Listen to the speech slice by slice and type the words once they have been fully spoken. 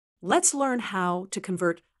Let's learn how to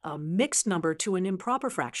convert a mixed number to an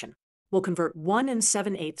improper fraction. We'll convert 1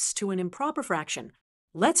 7/8 to an improper fraction.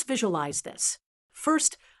 Let's visualize this.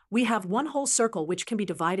 First, we have one whole circle which can be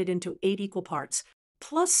divided into 8 equal parts,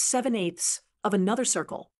 plus 7/8 of another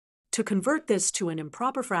circle. To convert this to an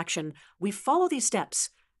improper fraction, we follow these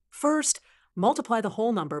steps. First, multiply the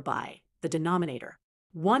whole number by the denominator.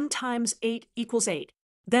 1 times 8 equals 8.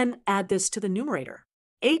 Then add this to the numerator.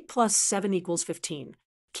 8 plus 7 equals 15.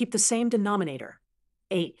 Keep the same denominator,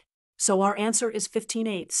 8. So our answer is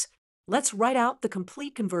 15/8. Let's write out the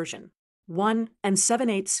complete conversion. 1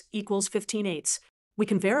 7/8 equals 15/8. We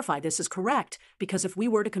can verify this is correct because if we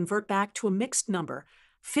were to convert back to a mixed number,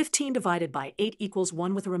 15 divided by 8 equals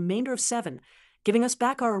 1 with a remainder of 7, giving us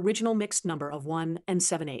back our original mixed number of 1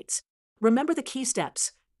 7/8. Remember the key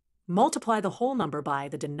steps. Multiply the whole number by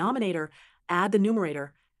the denominator, add the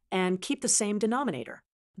numerator, and keep the same denominator.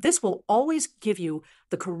 This will always give you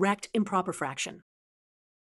the correct improper fraction.